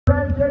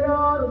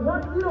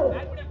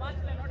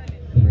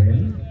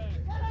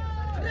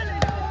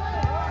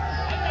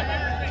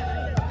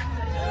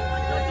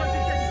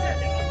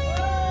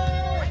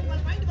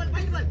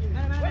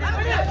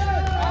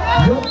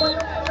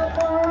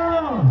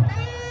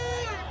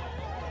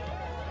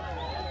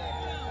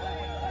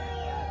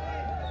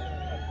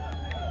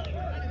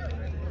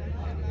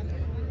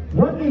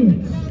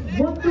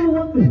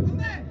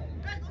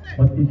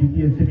ಮತ್ತೆ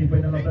ದ್ವಿತೀಯ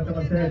ಸೆಮಿಫೈನಲ್ ಪ್ರಥಮ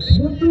set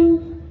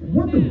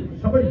 1-1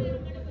 Sabri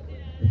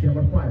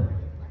number 5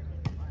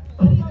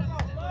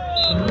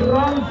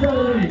 wrong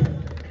service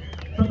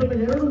ಸತತ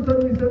 2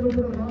 ಸರ್ವಿಸ್ ಅನ್ನು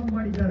ಕೂಡ ರಾಂಗ್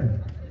ಮಾಡಿದ್ದಾರೆ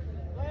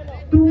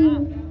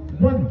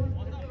 2-1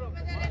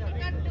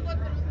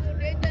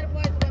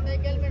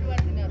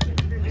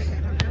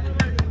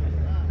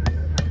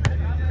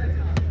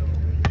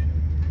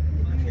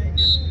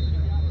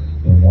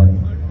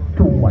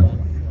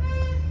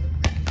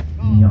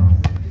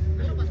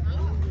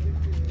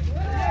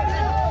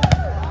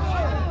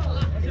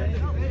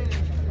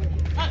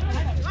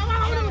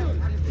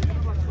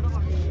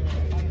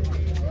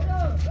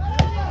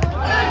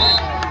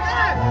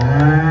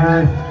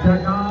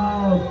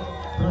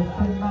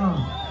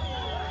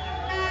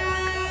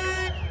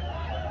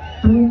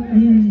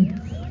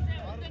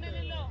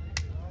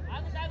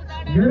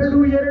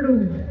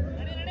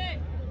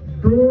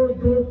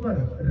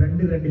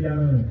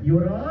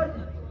 युवराज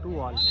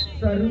 2-all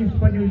सर्विस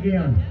पर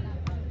गया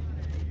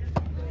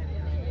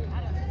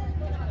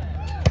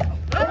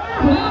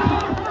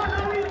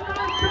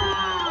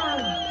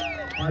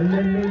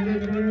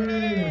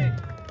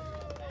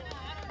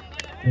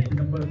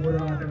नंबर 3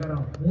 ಆಟಗಾರ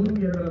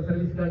 3-2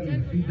 ಸರ್ವಿಸ್ ಗಾಗಿ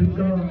ಶ್ರೀ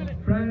ದುರ್ಗಾ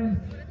ಫ್ರಾನ್ಸ್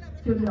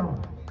ಚೆಲ್ಲಾ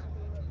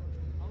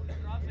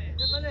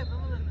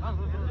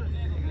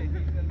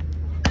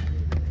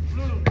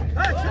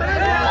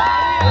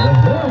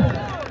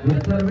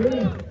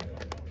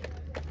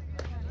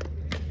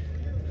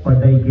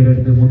पटाई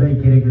केरेगे मुडाई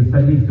केरेगे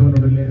सर्विस जोन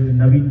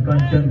नवीन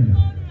कांचन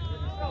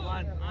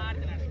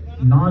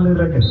 4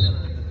 रन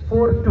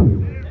 4-2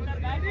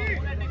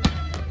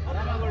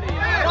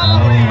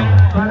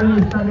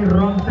 सर्विस ನಲ್ಲಿ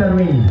ರಾಂಗ್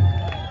ಸರ್ವಿಸ್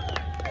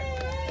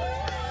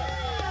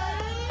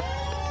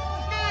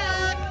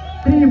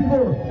 3-4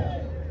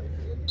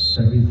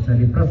 ಸರ್ವಿಸ್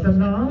ನಲ್ಲಿ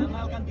ಪ್ರಸನ್ನ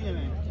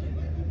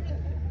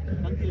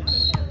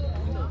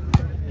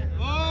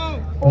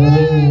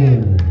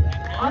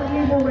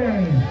अर्ली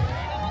मूवमेंट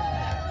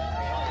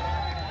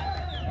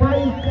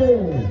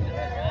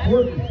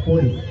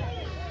 5-4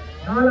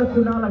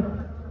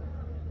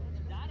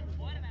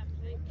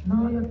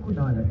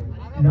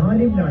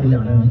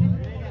 നാലിലാണ്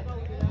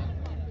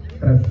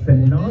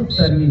പ്രസന്ന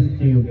സർവീസ്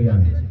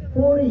ചെയ്യുകയാണ്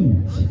 4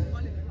 each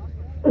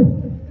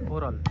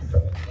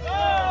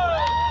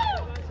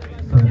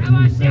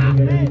ಸರ್ವೀಸ್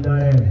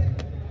ನಡೆದಿದ್ದಾರೆ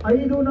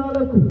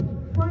 5-4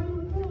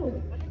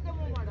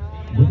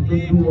 ಗುದ್ದು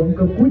ಅಂಕ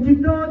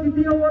ಕುಜಿತ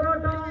ದ್ವಿತೀಯ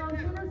ಹೋರಾಟ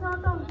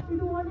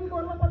ಇದು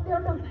ವಾಲಿಬಾಲ್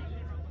ಪಂದ್ಯಾಟ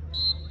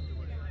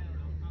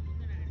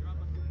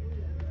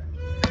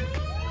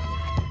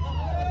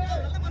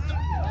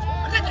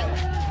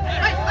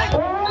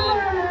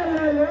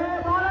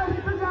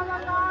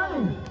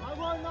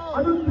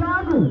ಅದು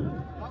ತ್ಯಾಗು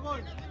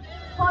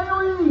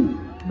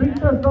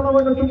ಬಿಟ್ಟ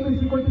ಸ್ಥಳವನ್ನು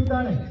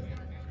ತುಂಬಿಸಿಕೊಟ್ಟಿದ್ದಾನೆ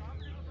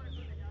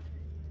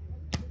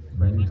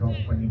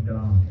ಡ್ರಾಪ್ பண்ணிட்டா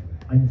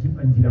 5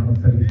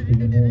 ಸರ್ವಿಸ್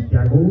ಟೀಮು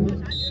ತ್ಯಾಗು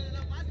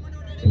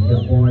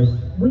ಬಾಯ್ಸ್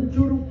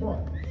ಮುಂಚೂರು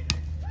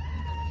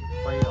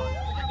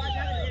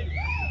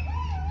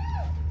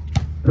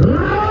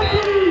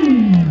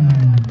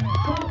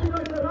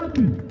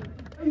ರಾಕಿ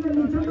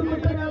ಇದನ್ನು ಚೆಂಡು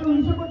ಕೊಟ್ಟರೆ ಯಾರು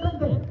ವಿಷ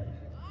ಕೊಟ್ಟಂತೆ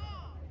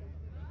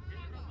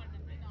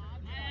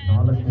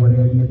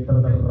 4.5 ಅಡಿ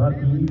ಎತ್ತರದ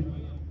ರಾಕಿ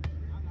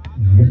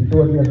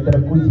 8 ಅಡಿ ಎತ್ತರ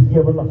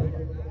ಕುಜಿಯವಲ್ಲ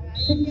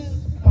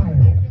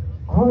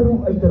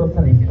 6-5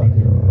 ಸರ್ವಿಸ್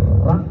ಗಾಗಿ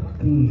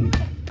ರಾಕಿ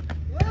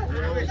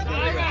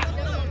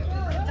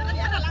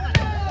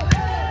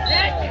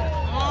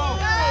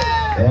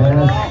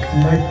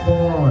ನೆಟ್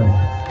ಬಾಲ್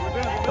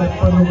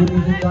ತಪ್ಪನ್ನು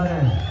ಗುರುತಿಸಿದ್ದಾರೆ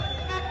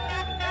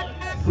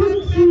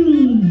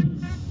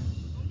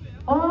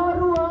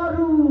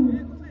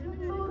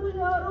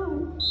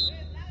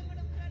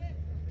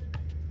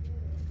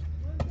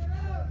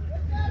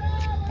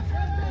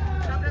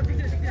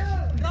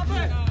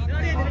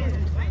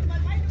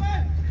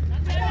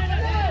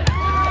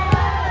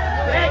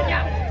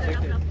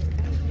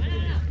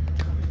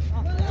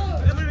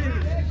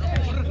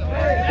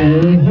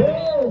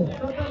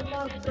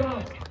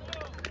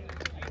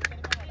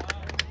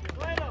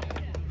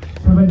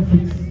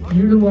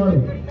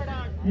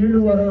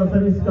 7-6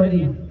 ಸರ್ವಿಸ್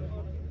ಗಾಗಿ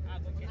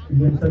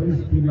ಇಂಡಿಯನ್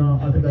ಸರ್ವಿಸ್ ಟೀಮ್ ನ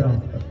ಆಟಗಾರ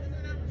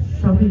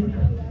ಶಫೀಕ್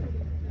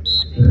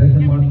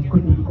ರೆಹಮಾನ್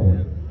ಕುಟಿಕೋಲ್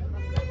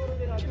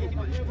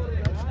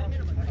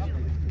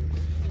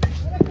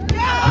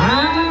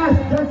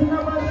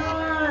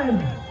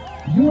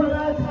ಯುವ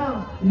ರಾಜ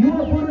ಯುವ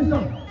ಪುರುಷ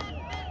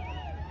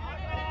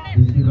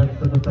ಬಿಸಿ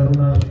ರಕ್ತದ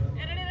ತರುಣ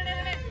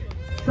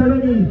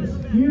 7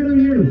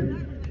 7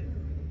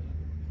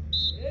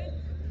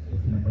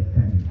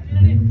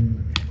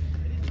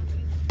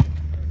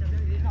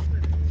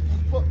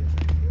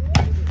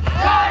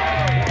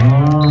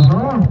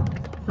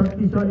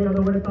 ಶಕ್ತಿಶಾಲಿಯಾದ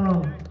ಹೊಡೆತ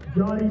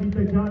ಜಾರಿ ಬಿದ್ದ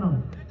ಜ್ಞಾನ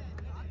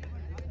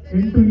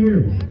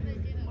 8-7.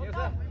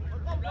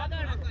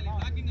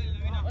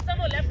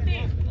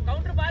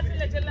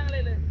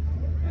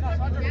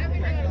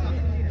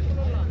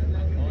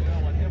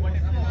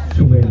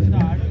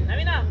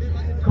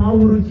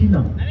 ಕಾವೂರು ಚಿನ್ನ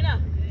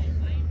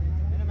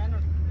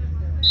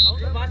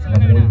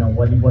ನಮ್ಮೂರಿನ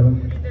ವಾಲಿಬಾಲ್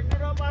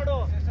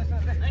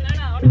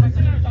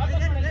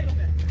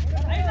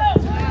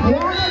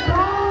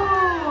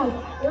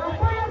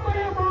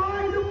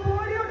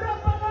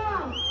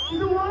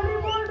ಇದು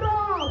ವಾಲಿಬಾಲ್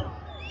ಡ್ರಾಪ್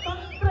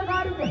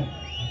ತಂತ್ರಗಾರಿಕೆ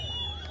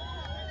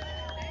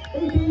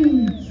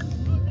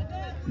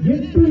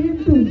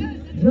 8-8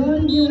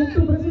 ಯಾರಿಗೆ ಉಂಟು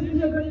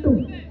ಪ್ರಸಿದ್ಧಿಯ ಗಂಟು.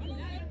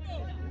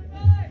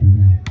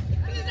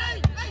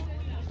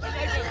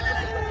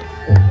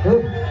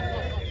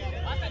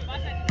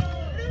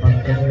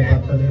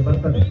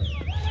 ಬರ್ತದೆ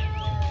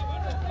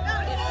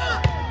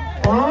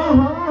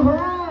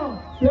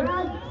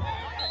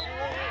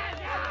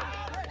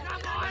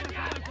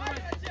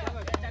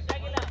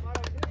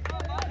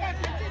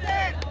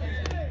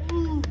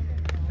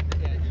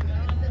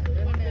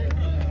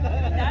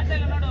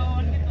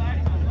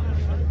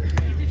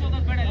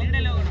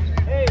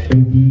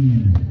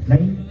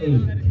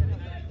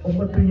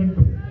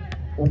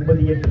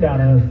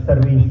ആണ്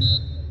സർവീസ്.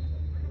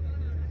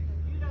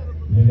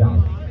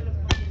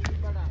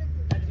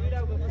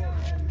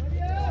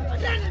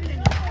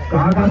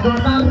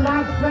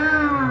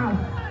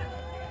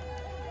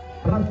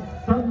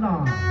 പ്രസന്ന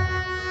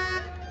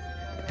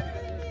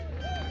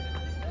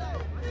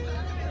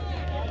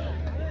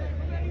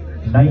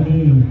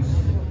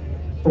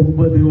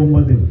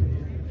 9-9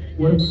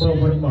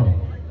 വർമ്മ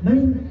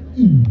 9.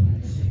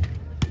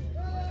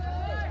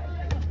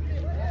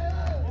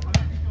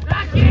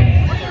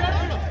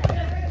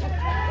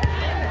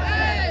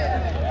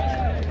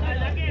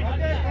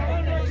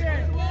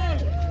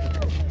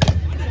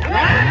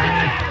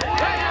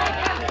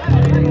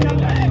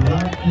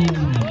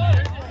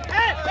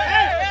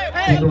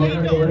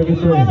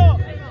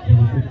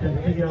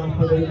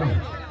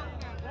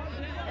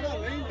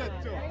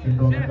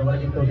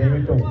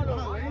 ದಯವಿಟ್ಟು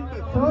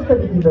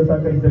ಸಾಕರಿಯಿಂದ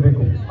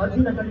ಸಹಕರಿಸಬೇಕು.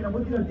 ಅರ್ಜಿನ ಕಣ್ಣಿನ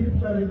ಮುಂದಿನ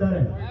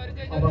ತೀರ್ಪುಗಾರರಿದ್ದಾರೆ.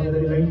 ಆ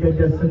ಭಾಗದಲ್ಲಿ ಲೈನ್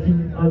ಜಡ್ಜಸ್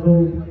ಸಚಿನ್ ಹಾಗೂ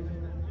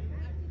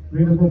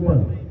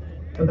ವೇಣುಗೋಪಾಲ್.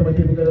 ಪ್ರಥಮ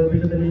ತೀರ್ಪುಗಾರರ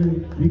ಪೀಠದಲ್ಲಿ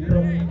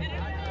ವಿಕ್ರಮ್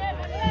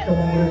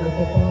ಚಿಕ್ಕಮಗಳೂರಿನ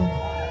ಕೊಪ್ಪ,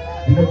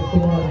 ವಿನೋದ್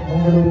ಕುಮಾರ್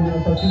ಮಂಗಳೂರಿನ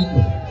ಸತೀಶ್.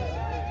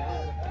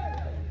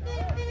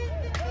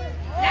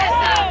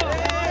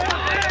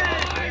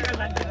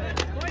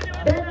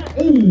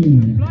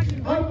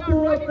 ಹತ್ತು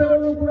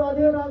ಹತ್ತರಲ್ಲೂ ಕೂಡ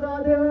ಅದೇ ರಾಗ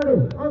ಅದೇ ಹಾಡು.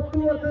 10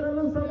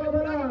 ಹತ್ತರಲ್ಲೂ ಸಮಬಲ.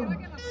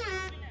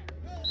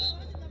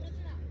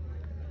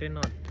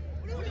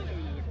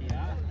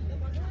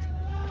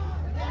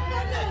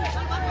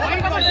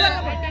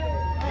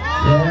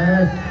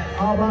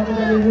 ಆ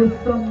ಭಾಗದಲ್ಲಿ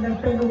ಉತ್ತಮ್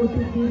ನೆಟ್ಟನ್ನು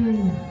ಮುಟ್ಟಿದ್ದೀರಿ.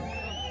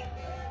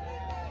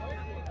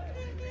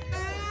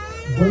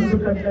 ಒಂದು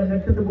ಕಟ್ಟ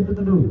ನೆಟ್ಟದ್ದು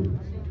ಮುಟ್ಟುವುದು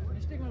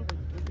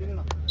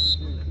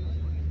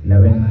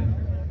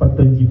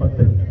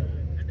 11-10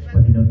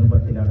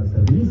 11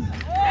 ಸರ್ವೀಸ್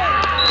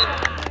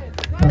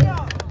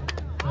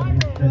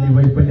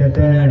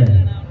ವೈಫಲ್ಯತೆ.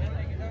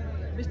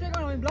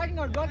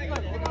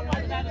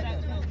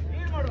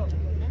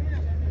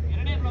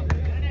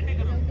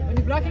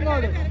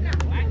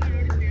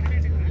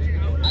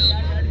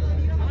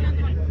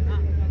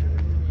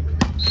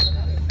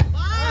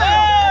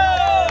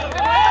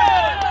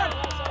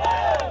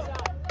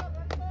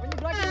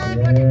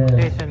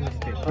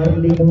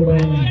 early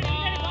movement.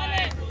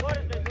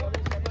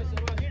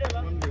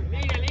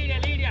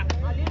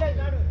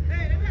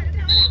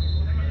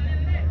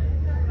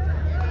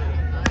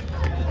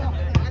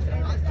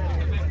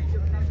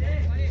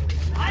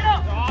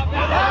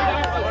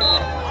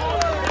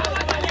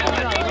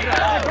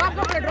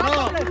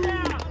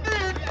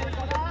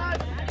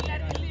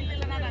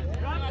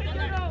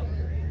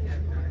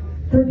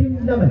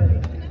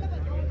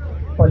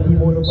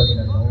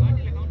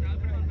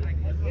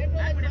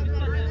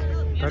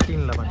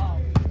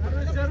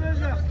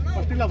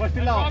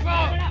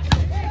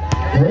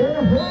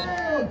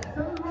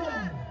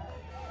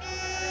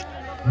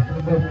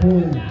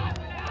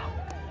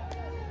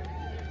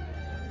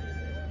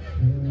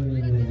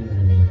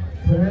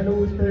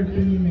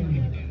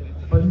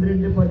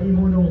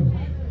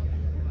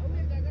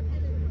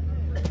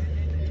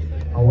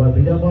 ಅವ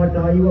ಬಿಡಮಾಟ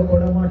ಇವ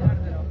ಕೊಡಮಾಟ.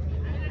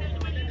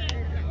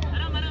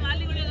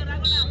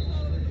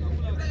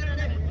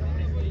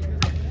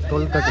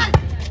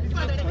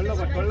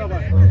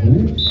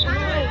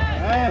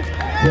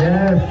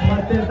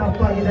 ಮತ್ತೆ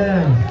ತಪ್ಪಾಗಿದೆ.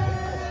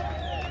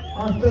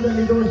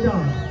 ಹಸ್ತದಲ್ಲಿ ದೋಷ.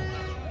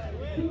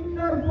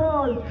 Finger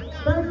ball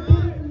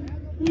 13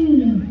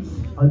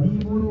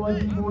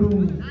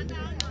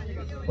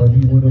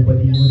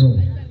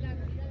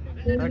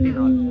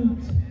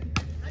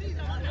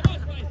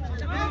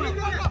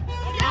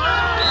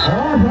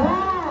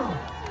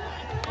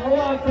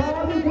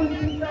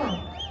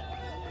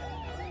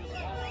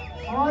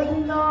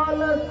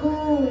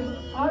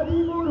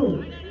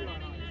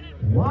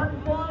 1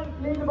 point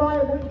lead by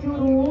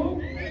Munchuru.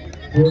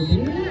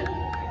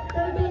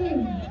 14-13.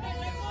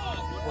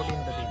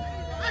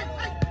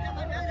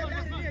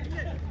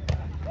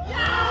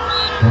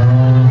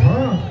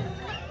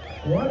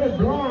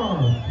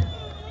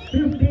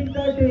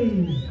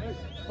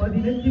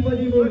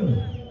 18-13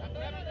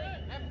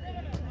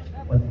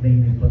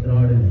 15-26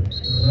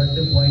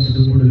 2 point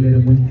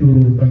ದುರ್ಗುಡಲಿರುವ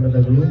ಮುಂಚೂರು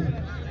ತಂಡದವರು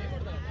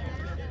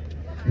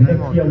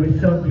ವಿನಕ್ತಿಯ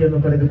ವಿಶ್ರಾಂತಿಯನ್ನು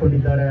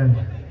ಕಳೆದುಕೊಂಡಿದ್ದಾರೆ.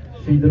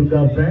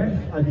 ಶ್ರೀದುರ್ಗಾ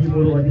ಫ್ರೆಂಡ್ಸ್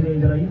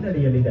 13-15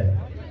 ಹಿನ್ನಡೆಯಲ್ಲಿದೆ.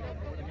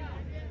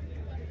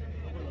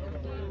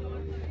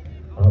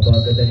 ಆ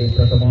ಭಾಗದಲ್ಲಿ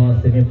ಪ್ರಥಮ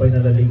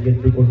ಸೆಮಿಫೈನಲ್ ಅಲ್ಲಿ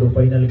ಗೆದ್ದುಕೊಂಡು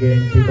ಫೈನಲ್ಗೆ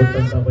ಎಂಟ್ರಿ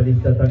ಕೊಟ್ಟಂತ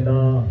ಬಲಿಷ್ಠ ತಂಡ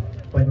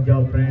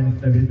ಪಂಜಾಬ್ ಫ್ರೆಂಡ್ಸ್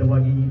ನ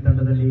ವಿರುದ್ಧವಾಗಿ ಈ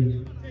ತಂಡದಲ್ಲಿ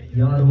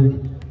ಯಾರು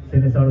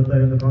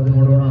ಸೆಣಸಾಡುತ್ತಾರೆ ಎಂದು ಕಾದು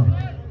ನೋಡೋಣ.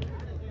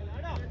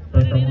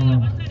 ಪ್ರಥಮ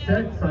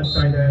ಸೆಟ್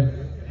ಆಗ್ತಾ ಇದೆ.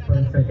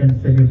 ಸೆಕೆಂಡ್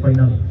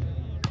ಸೆಮಿಫೈನಲ್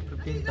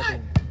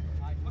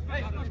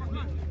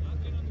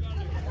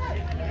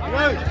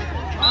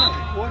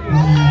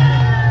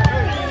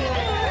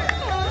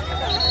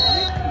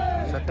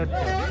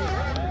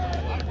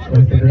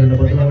 15-13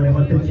 ಬದಲಾವಣೆ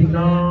ಮತ್ತೆ ಚಿನ್ನ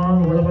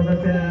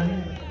ಒಳಬಂದಕ್ಕೆ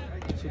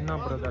ಚಿನ್ನ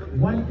ಬ್ರದರ್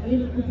 1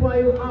 in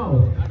 5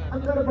 out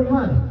ಅಂಕರ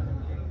ಬಲ್ವಾನ್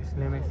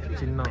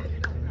ಚಿನ್ನ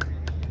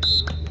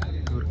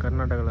ಇವರು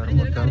ಕರ್ನಾಟಕದ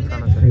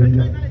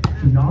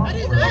ಚಿನ್ನ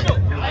 14-16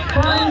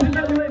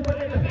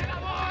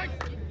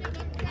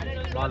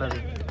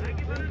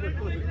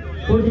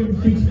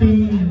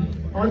 14-16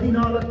 14-16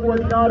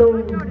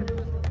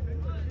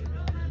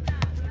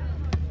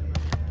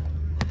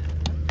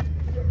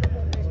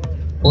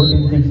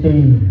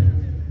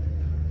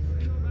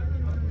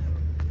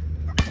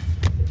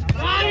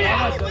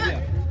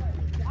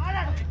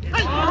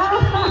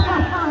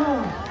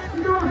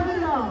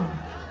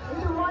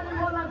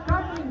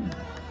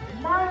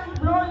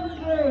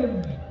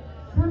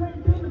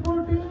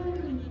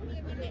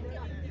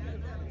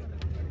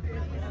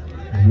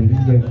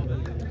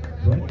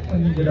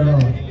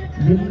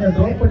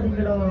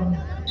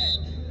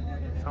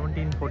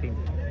 17-14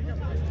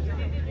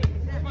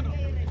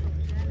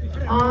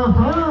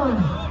 ಆಹಾ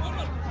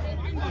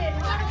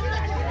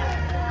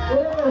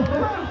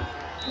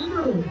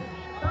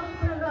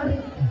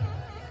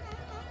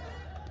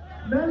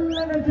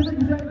ಮೆಲ್ಲನೆ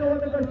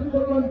ಚಿತ್ರಕವನ್ನು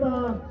ಕಟ್ಟಿಕೊಳ್ಳುವಂತ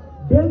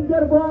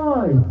ಡೇಂಜರ್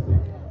ಬಾಯ್ಸ್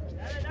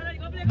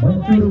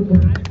ಮಂಚೂರು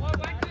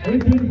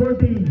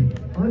 18-14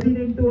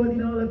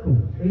 18-14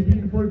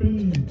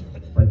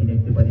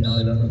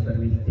 18-14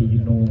 ಸರ್ವಿಸ್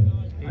ಇನ್ನು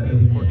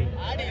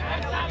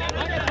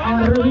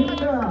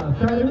ರವೀಂದ್ರ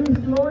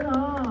ಸರ್ವಿಸ್ லோனா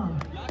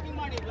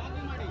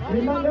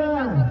என்னங்க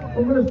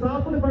உங்களுக்கு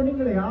சாப்பிடு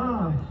பண்ணீங்களையா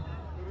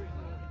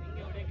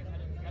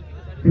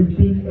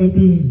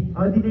 15-18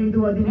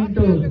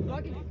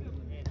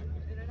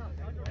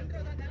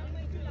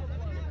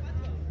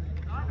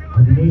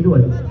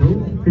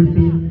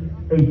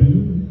 15-18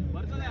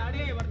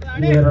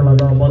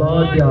 ಕೇರಳದ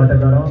ಬಲಾಢ್ಯ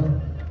ಆಟಗಾರ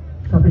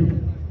ಶಫೀಕ್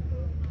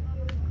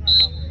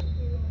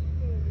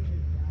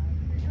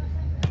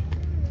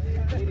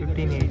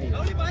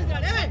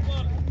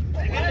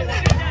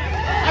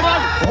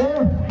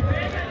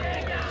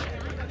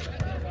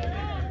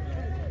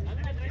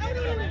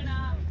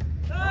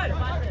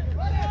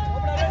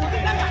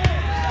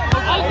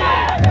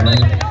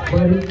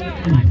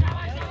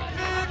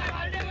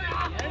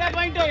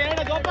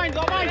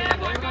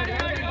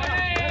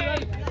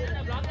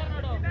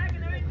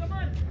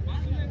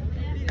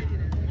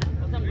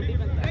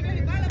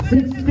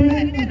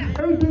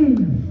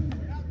 16-18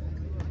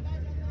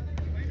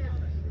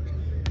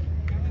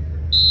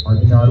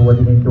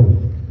 16-18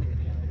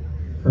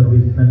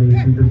 ಸರ್ವಿಸ್ ನಲ್ಲಿ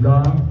ಶ್ರೀದುರ್ಗ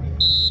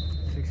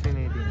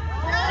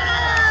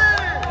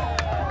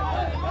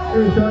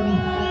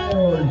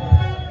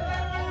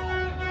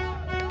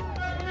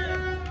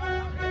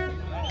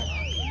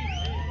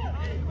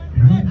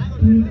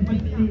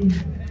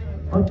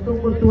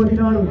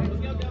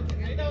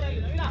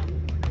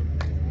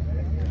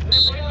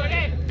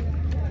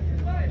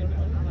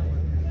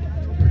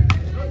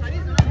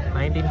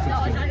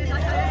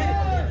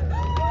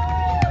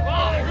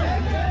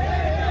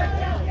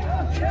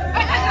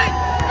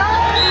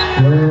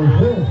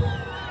 19-16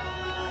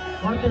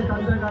 ಮತ್ತೆ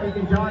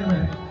ತಂತ್ರಗಾರಿಕೆ ಜಾನ್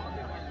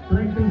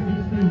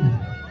 20-16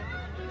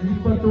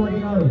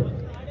 20-16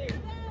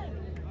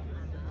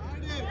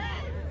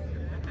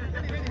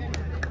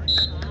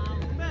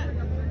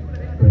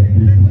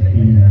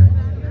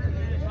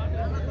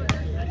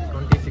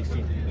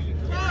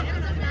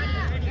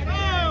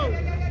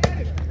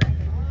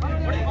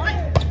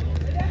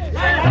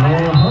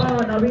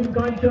 ನವೀನ್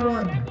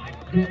ಕಾಂಚನ್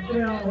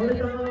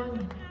ಹೊರಟ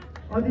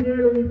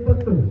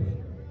 17-20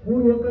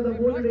 ಮೂರು ಅಂಕದ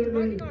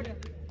ಮುನ್ನಡೆಯಲ್ಲಿ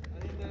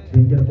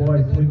ಡೇಂಜರ್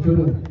ಬಾಯ್ಸ್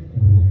ಮುಂಚೂರು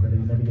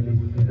ನಡೆಯಲಿ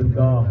ಶ್ರೀದುರ್ಗ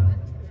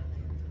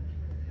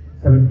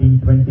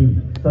 17-20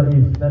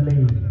 ಸರ್ವಿಸ್ ನಲ್ಲಿ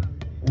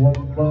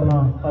ಒಬ್ಬನ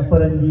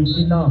ಅಪರಂಜಿ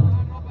ಚಿನ್ನ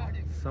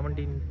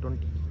 17-20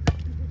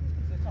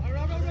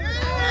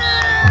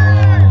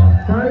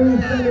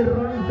 ಸರ್ವಿಸ್ ನಲ್ಲಿ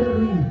ರಾಂಗ್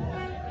ಸರ್ವಿಸ್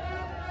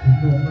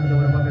ಇದು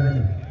ಒಮ್ಮನದವರ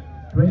ಭಾಗದಲ್ಲಿ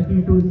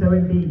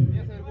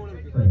 22-17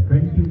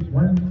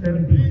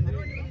 21-17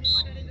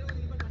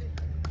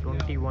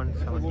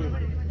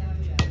 21-17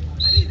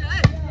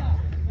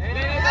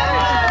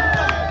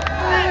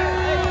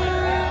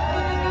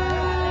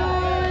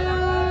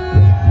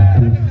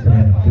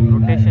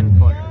 rotation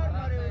for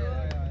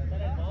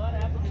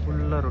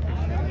full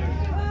rotation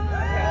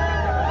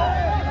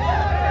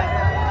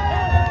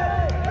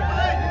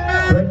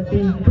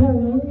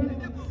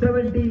 22-17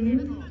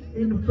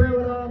 in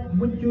favor of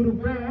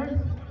Munchuru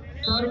friends.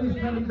 Service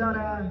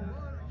nalidare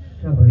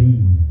Shabari.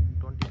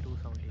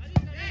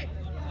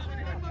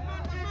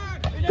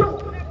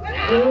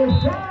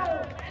 22-17.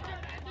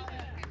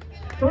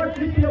 Short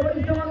ರೀತಿಯ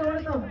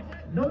ಬಲಿಷ್ಠವಾದ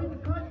Naveen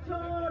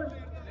ಕಾಂಚರ್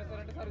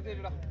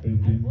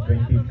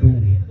 18-22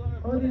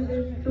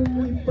 18-22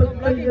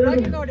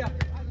 Riyad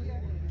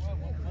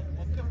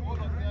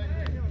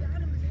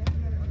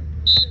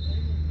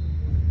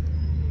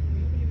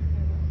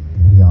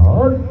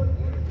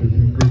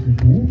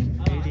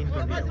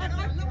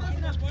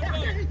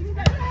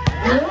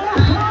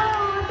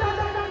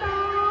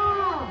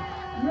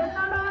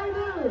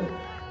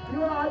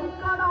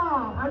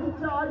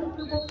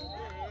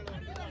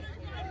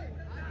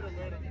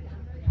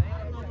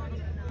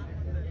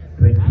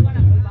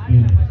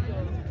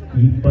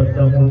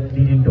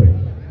 18-22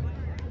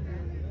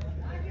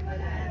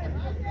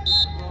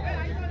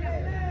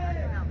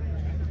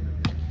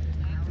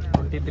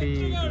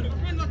 18-18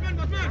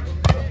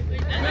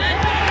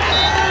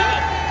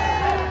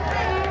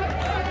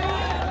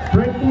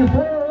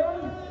 24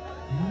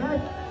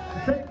 next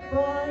set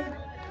point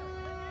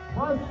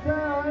first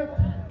set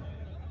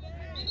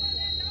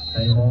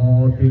time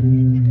out in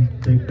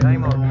taken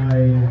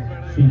by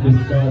Sita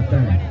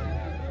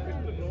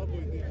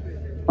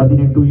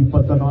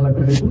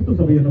 18-24 ತುರ್ತು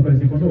ಸಭೆಯನ್ನು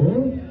ಕರೆಸಿಕೊಂಡು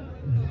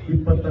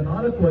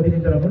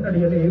 24-18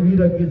 ಮುನ್ನಡೆಯಲ್ಲಿ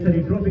ವೀರ ಕೇಸರಿ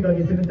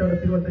ಟ್ರೋಫಿಗಾಗಿ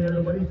ಸೆಣಸಾಡುತ್ತಿರುವಂತಹ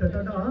ಎರಡು ಬಲಿಷ್ಠ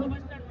ತಂಡ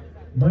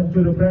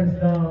ಮಂಚೂರು ಫ್ರೆಂಡ್ಸ್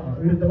ನ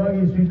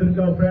ವಿರುದ್ಧವಾಗಿ ಶ್ರೀದುರ್ಗ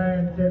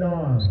ಫ್ರೆಂಡ್ಸ್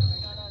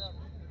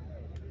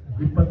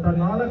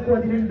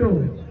 24-18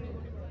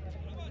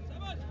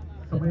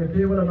 ಸಮಯ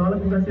ಕೇವಲ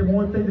 4 ಗಂಟೆ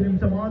 35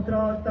 ನಿಮಿಷ ಮಾತ್ರ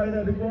ಆಗ್ತಾ ಇದೆ.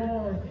 ಅದಕ್ಕೂ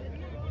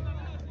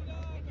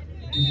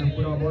ಇನ್ನು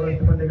ಕೂಡ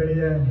ಬಹಳಷ್ಟು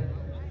ಪಂದ್ಯಗಳಿದೆ.